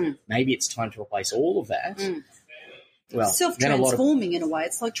do, maybe it's time to replace all of that. Well, self-transforming in a way.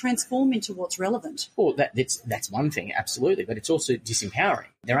 It's like transform into what's relevant. Well, that's one thing, absolutely, but it's also disempowering.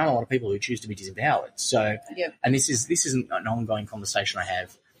 There aren't a lot of people who choose to be disempowered. So, and this is an ongoing conversation I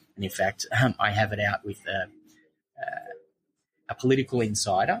have, and in fact, I have it out with a political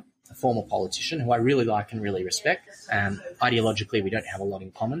insider, a former politician who I really like and really respect. Ideologically, we don't have a lot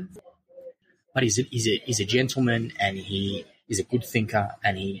in common, but he's a gentleman and he is a good thinker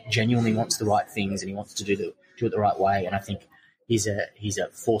and he genuinely wants the right things and he wants to do it the right way. And I think he's a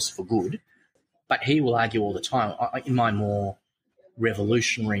force for good. But he will argue all the time. In my more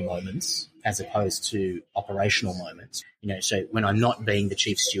revolutionary moments, as opposed to operational moments, so when I'm not being the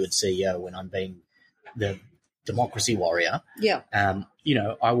chief steward CEO, when I'm being the democracy warrior,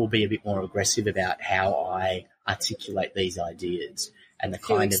 I will be a bit more aggressive about how I articulate these ideas and the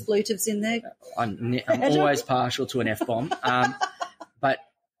kind of expletives in there. I'm always partial to an F-bomb, but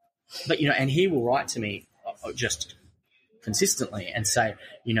and he will write to me just consistently and say,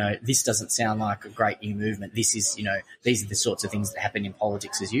 this doesn't sound like a great new movement. This is, these are the sorts of things that happen in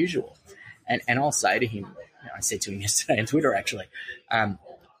politics as usual. And I'll say to him, I said to him yesterday on Twitter actually, I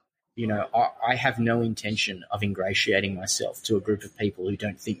have no intention of ingratiating myself to a group of people who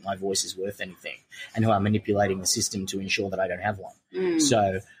don't think my voice is worth anything and who are manipulating the system to ensure that I don't have one.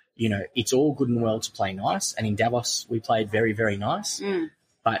 So, it's all good and well to play nice. And in Davos, we played very, very nice.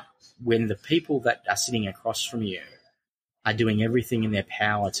 But when the people that are sitting across from you are doing everything in their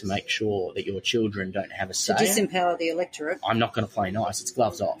power to make sure that your children don't have a say, to disempower the electorate, I'm not going to play nice. It's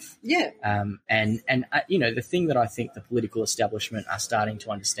gloves off. Yeah. The thing that I think the political establishment are starting to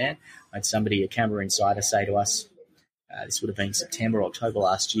understand, I had somebody, a Canberra insider, say to us, this would have been September, October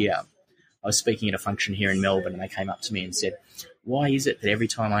last year, I was speaking at a function here in Melbourne and they came up to me and said, why is it that every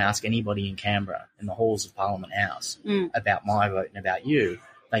time I ask anybody in Canberra, in the halls of Parliament House, about MiVote and about you,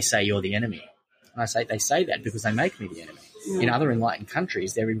 they say you're the enemy? And I say they say that because they make me the enemy. In other enlightened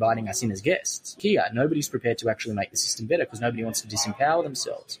countries, they're inviting us in as guests. Here, nobody's prepared to actually make the system better because nobody wants to disempower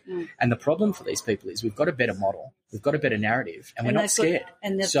themselves. And the problem for these people is we've got a better model, we've got a better narrative, and we're not scared.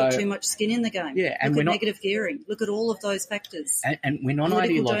 And they've got too much skin in the game. Yeah, and look at negative gearing. Look at all of those factors. And we're not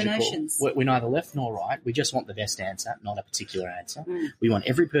ideological. We're neither left nor right. We just want the best answer, not a particular answer. We want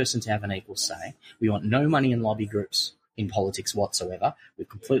every person to have an equal say. We want no money in lobby groups in politics whatsoever. We've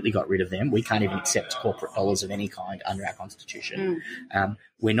completely got rid of them. We can't even accept corporate dollars of any kind under our constitution.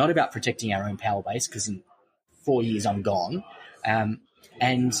 We're not about protecting our own power base because in 4 years I'm gone.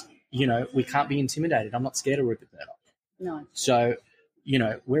 We can't be intimidated. I'm not scared of Rupert Murdoch. No. So,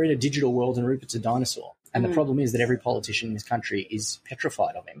 we're in a digital world and Rupert's a dinosaur. And the problem is that every politician in this country is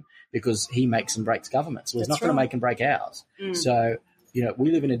petrified of him because he makes and breaks governments. Well, he's not going to make and break ours. So, we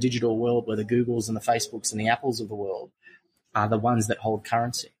live in a digital world where the Googles and the Facebooks and the Apples of the world are the ones that hold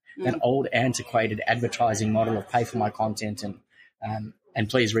currency. That old antiquated advertising model of pay for my content and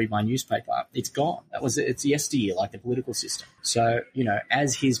please read my newspaper, it's gone. It's yesteryear, like the political system. So,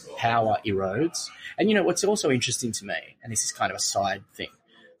 as his power erodes, and what's also interesting to me, and this is kind of a side thing,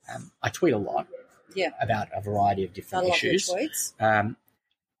 I tweet a lot about a variety of different issues. I love your tweets.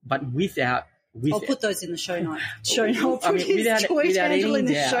 But I'll put those in the show notes. Without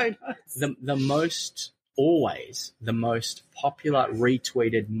any doubt, the most popular,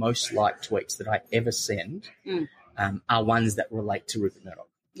 retweeted, most liked tweets that I ever send are ones that relate to Rupert Murdoch.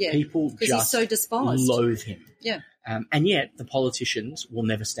 Yeah, people just he's so despised. Loathe him. Yeah. And yet the politicians will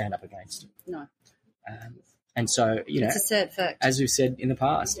never stand up against him. No. And so, it's a sad fact. As we've said in the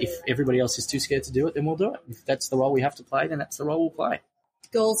past, if everybody else is too scared to do it, then we'll do it. If that's the role we have to play, then that's the role we'll play.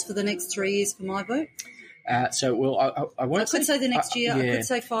 Goals for the next 3 years for MiVote? I won't I could say the next year. I could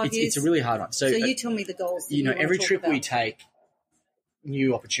say 5 years. It's a really hard one. So you tell me the goals. Every trip we take,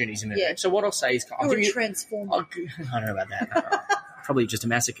 new opportunities emerge. Yeah. So what I'll say is, You're a transformer. I don't know about that. Probably just a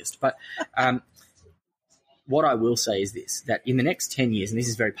masochist. But what I will say is this: that in the next 10 years, and this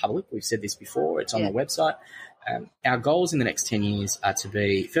is very public. We've said this before. It's on the website. Our goals in the next 10 years are to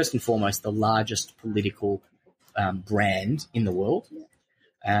be, first and foremost, the largest political brand in the world.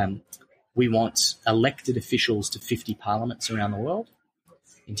 We want elected officials to 50 parliaments around the world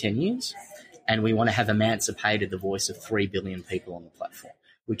in 10 years, and we want to have emancipated the voice of 3 billion people on the platform,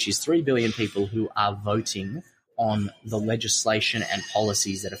 which is 3 billion people who are voting on the legislation and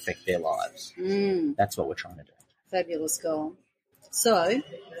policies that affect their lives. That's what we're trying to do. Fabulous goal. So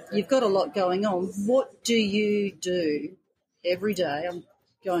you've got a lot going on. What do you do every day? I'm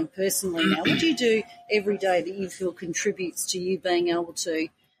going personally now. What do you do every day that you feel contributes to you being able to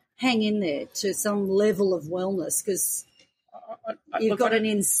hang in there to some level of wellness? Because you've got an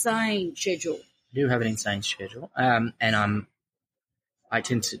insane schedule. I do have an insane schedule, and I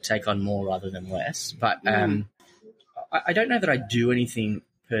tend to take on more rather than less. But I don't know that I do anything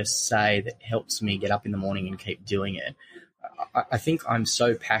per se that helps me get up in the morning and keep doing it. I think I'm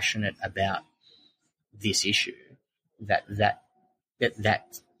so passionate about this issue that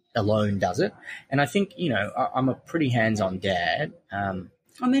alone does it. And I think, I'm a pretty hands-on dad.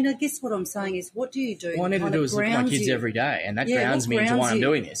 I guess what I'm saying is, what do you do? What I need to do is look at my kids every day, and that grounds me into why I'm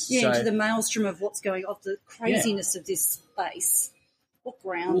doing this. Yeah, into the maelstrom of what's going on, the craziness of this space. What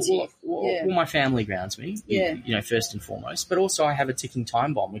grounds you? Well, my family grounds me, first and foremost. But also I have a ticking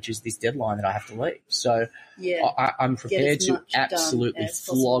time bomb, which is this deadline that I have to leave. So I'm prepared to absolutely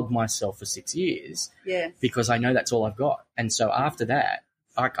flog myself for 6 years because I know that's all I've got. And so after that,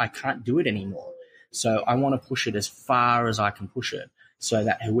 I can't do it anymore. So I want to push it as far as I can push it so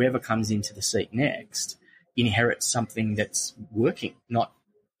that whoever comes into the seat next inherits something that's working, not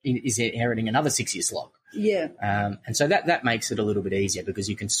is inheriting another 6 year slog. Yeah. And so that makes it a little bit easier because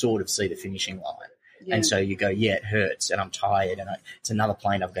you can sort of see the finishing line. Yeah. And so you go, it hurts and I'm tired and it's another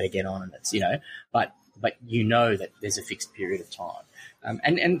plane I've got to get on and it's, but you know that there's a fixed period of time.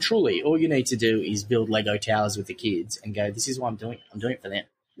 And truly all you need to do is build Lego towers with the kids and go, this is what I'm doing. I'm doing it for them.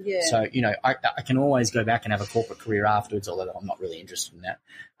 Yeah. So, I can always go back and have a corporate career afterwards, although I'm not really interested in that.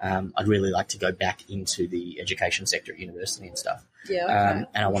 I'd really like to go back into the education sector at university and stuff. Yeah. Okay.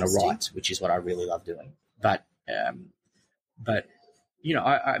 And I want to write, which is what I really love doing. But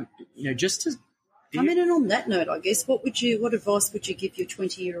just to... and on that note, I guess, what advice would you give your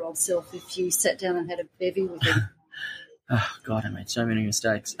 20-year-old self if you sat down and had a bevy with him? Oh, God, I made so many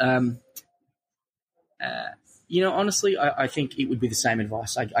mistakes. Honestly, I think it would be the same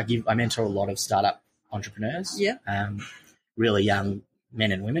advice. I mentor a lot of startup entrepreneurs, really young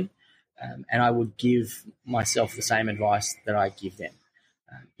men and women, and I would give myself the same advice that I give them.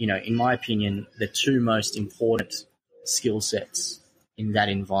 In my opinion, the two most important skill sets in that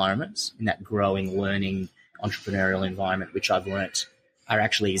environment, in that growing, learning, entrepreneurial environment, which I've learnt, are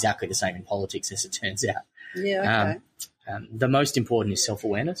actually exactly the same in politics as it turns out. Yeah, okay. The most important is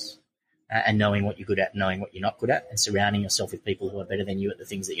self-awareness. And knowing what you're good at, knowing what you're not good at, and surrounding yourself with people who are better than you at the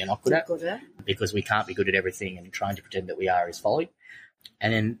things that you're not good at. Because we can't be good at everything, and trying to pretend that we are is folly.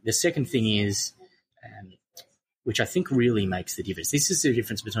 And then the second thing is, which I think really makes the difference. This is the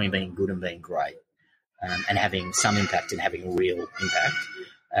difference between being good and being great, and having some impact and having a real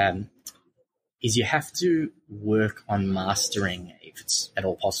impact, is you have to work on mastering, if it's at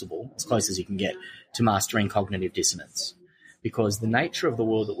all possible, as close as you can get, to mastering cognitive dissonance. Because the nature of the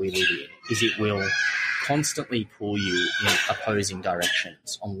world that we live in is it will constantly pull you in opposing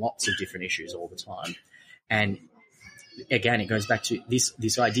directions on lots of different issues all the time. And again, it goes back to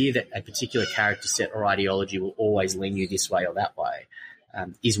this idea that a particular character set or ideology will always lean you this way or that way,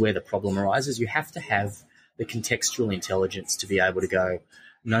 is where the problem arises. You have to have the contextual intelligence to be able to go,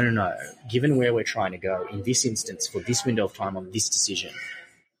 no, given where we're trying to go, in this instance, for this window of time on this decision,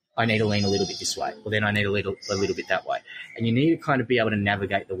 I need to lean a little bit this way, or then I need to lean a little bit that way. And you need to kind of be able to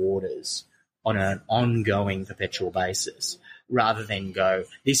navigate the waters on an ongoing, perpetual basis, rather than go,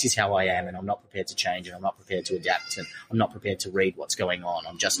 this is how I am and I'm not prepared to change and I'm not prepared to adapt and I'm not prepared to read what's going on.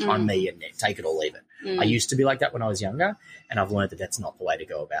 I'm me and take it or leave it. I used to be like that when I was younger, and I've learned that that's not the way to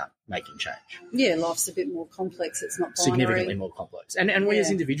go about making change. Yeah, life's a bit more complex. It's not binary. Significantly more complex. And we as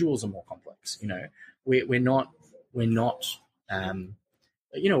individuals are more complex. We're not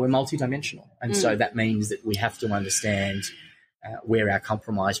we're multidimensional. And so that means that we have to understand where our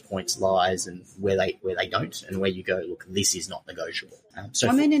compromise points lies and where they don't, and where you go, look, this is not negotiable.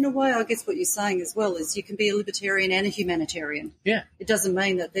 In a way, I guess what you're saying as well is you can be a libertarian and a humanitarian. Yeah. It doesn't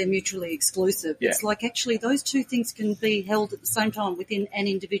mean that they're mutually exclusive. Yeah. It's like actually those two things can be held at the same time within an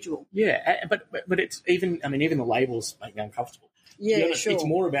individual. Yeah, but it's even the labels make me uncomfortable. Yeah, sure. It's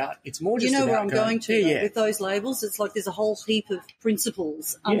more just where I'm going to with those labels. It's like there's a whole heap of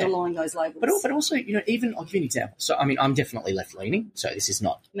principles underlying those labels. But also, even I'll give you an example. So, I'm definitely left-leaning. So this is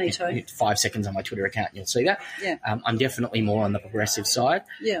not me too. 5 seconds on my Twitter account and you'll see that. Yeah. I'm definitely more on the progressive side.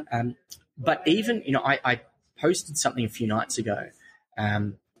 Yeah. But even, I posted something a few nights ago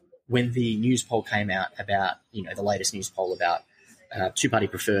when the news poll came out about, the latest news poll about two-party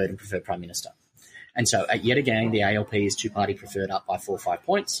preferred and preferred Prime Minister. And so, yet again, the ALP is two-party preferred up by 4 or 5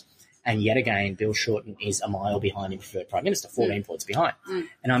 points. And yet again, Bill Shorten is a mile behind in preferred Prime Minister, 14 points behind.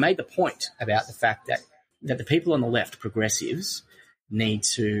 And I made the point about the fact that the people on the left, progressives, need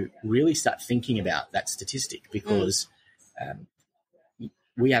to really start thinking about that statistic, because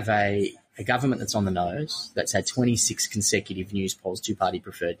we have a government that's on the nose, that's had 26 consecutive news polls, two-party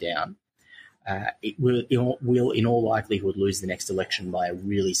preferred down. It will in all likelihood lose the next election by a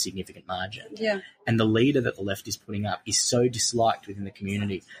really significant margin. Yeah. And the leader that the left is putting up is so disliked within the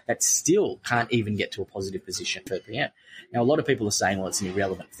community that still can't even get to a positive position for PM. Now, a lot of people are saying, well, it's an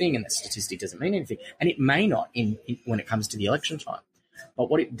irrelevant thing and that statistic doesn't mean anything. And it may not when it comes to the election time. But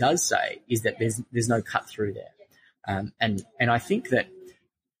what it does say is that there's no cut through there. And I think that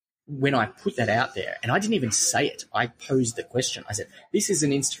when I put that out there, and I didn't even say it, I posed the question. I said, this is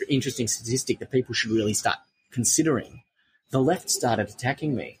an interesting statistic that people should really start considering. The left started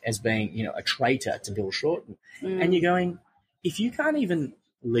attacking me as being, a traitor to Bill Shorten. And you're going, if you can't even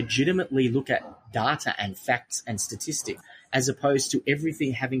legitimately look at data and facts and statistics as opposed to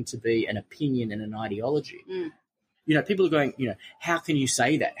everything having to be an opinion and an ideology, people are going, how can you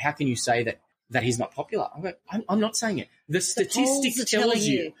say that? How can you say that he's not popular? I'm not saying it. The statistics tells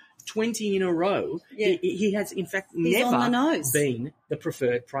you 20 in a row, he has, in fact, never been the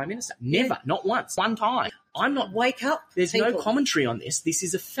preferred Prime Minister. Never. Not once. One time. I'm not... Wake up, There's people. No commentary on this. This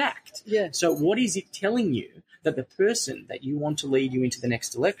is a fact. Yeah. So what is it telling you that the person that you want to lead you into the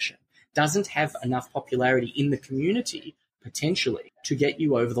next election doesn't have enough popularity in the community, potentially, to get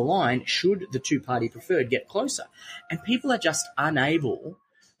you over the line should the two-party preferred get closer? And people are just unable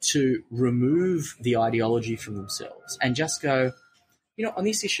to remove the ideology from themselves and just go, on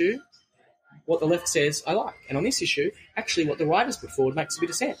this issue, what the left says I like. And on this issue, actually what the right has put forward makes a bit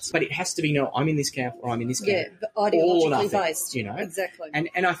of sense. But it has to be, I'm in this camp or I'm in this camp. Yeah, but ideologically based. Exactly.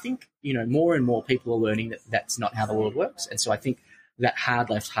 And I think, more and more people are learning that that's not how the world works. And so I think that hard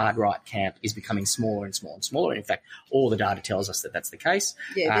left, hard right camp is becoming smaller and smaller and smaller. And in fact, all the data tells us that that's the case.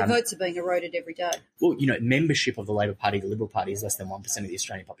 Yeah, their votes are being eroded every day. Well, membership of the Labor Party, the Liberal Party, is less than 1% of the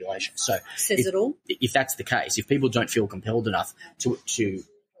Australian population. So says it all. If that's the case, if people don't feel compelled enough to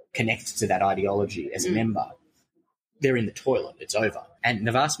connect to that ideology as a member, they're in the toilet. It's over. And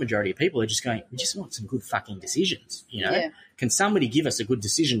the vast majority of people are just going, we just want some good fucking decisions, Yeah. Can somebody give us a good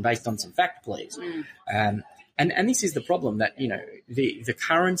decision based on some fact, please? And this is the problem that, the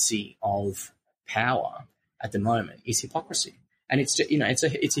currency of power at the moment is hypocrisy. And it's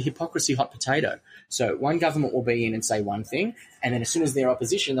a hypocrisy hot potato. So one government will be in and say one thing, and then as soon as they're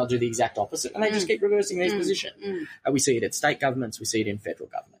opposition, they'll do the exact opposite, and they just keep reversing their position. We see it at state governments, we see it in federal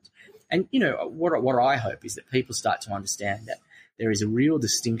government. And, what I hope is that people start to understand that there is a real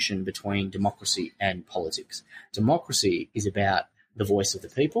distinction between democracy and politics. Democracy is about the voice of the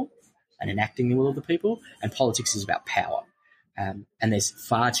people and enacting the will of the people, and politics is about power. And there's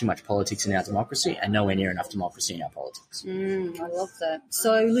far too much politics in our democracy and nowhere near enough democracy in our politics. I love that.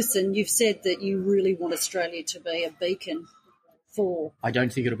 So, listen, you've said that you really want Australia to be a beacon for I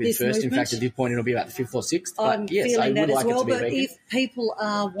don't think it'll be the first. movement. In fact, at this point, it'll be about the 5th or 6th. I'm but yes, I feeling would that like as well. it to be a But beacon. if people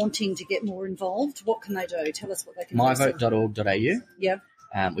are wanting to get more involved, what can they do? Tell us what they can do. MiVote.org.au. Yeah.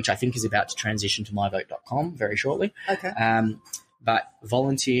 Which I think is about to transition to MiVote.com very shortly. Okay. But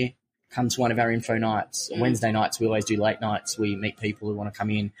volunteer. Come to one of our info nights. Wednesday nights, we always do late nights. We meet people who want to come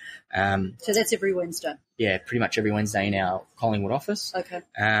in. So that's every Wednesday? Yeah, pretty much every Wednesday in our Collingwood office. Okay.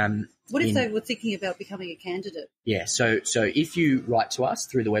 What if they were thinking about becoming a candidate? Yeah, so if you write to us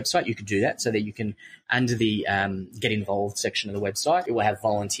through the website, you could do that so that you can, under the get involved section of the website, it will have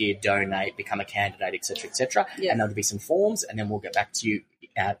volunteer, donate, become a candidate, et cetera, and there'll be some forms, and then we'll get back to you,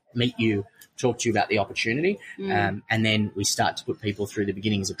 meet you, talk to you about the opportunity, and then we start to put people through the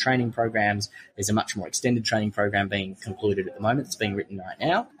beginnings of training programs. There's a much more extended training program being concluded at the moment. It's being written right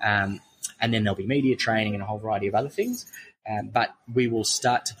now, and then there'll be media training and a whole variety of other things. But we will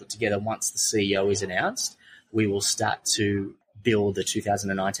start to put together, once the CEO is announced, we will start to build the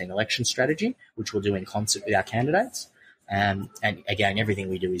 2019 election strategy, which we'll do in concert with our candidates. And again, everything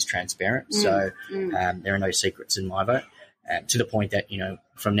we do is transparent. So there are no secrets in MiVote. To the point that,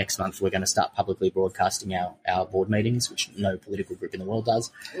 from next month we're going to start publicly broadcasting our board meetings, which no political group in the world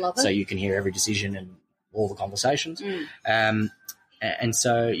does. Love it. So you can hear every decision and all the conversations. And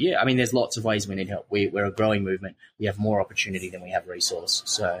so, there's lots of ways we need help. We're a growing movement. We have more opportunity than we have resource.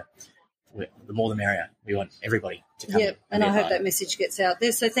 So the more the merrier. We want everybody to come. Yeah, and I hope that message gets out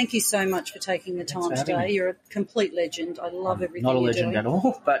there. So thank you so much for taking the time today. You're a complete legend. I love everything you're doing. Not a legend at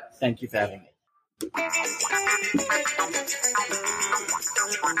all, but thank you for having me.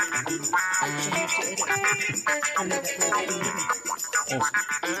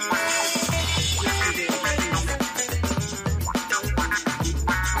 Awesome.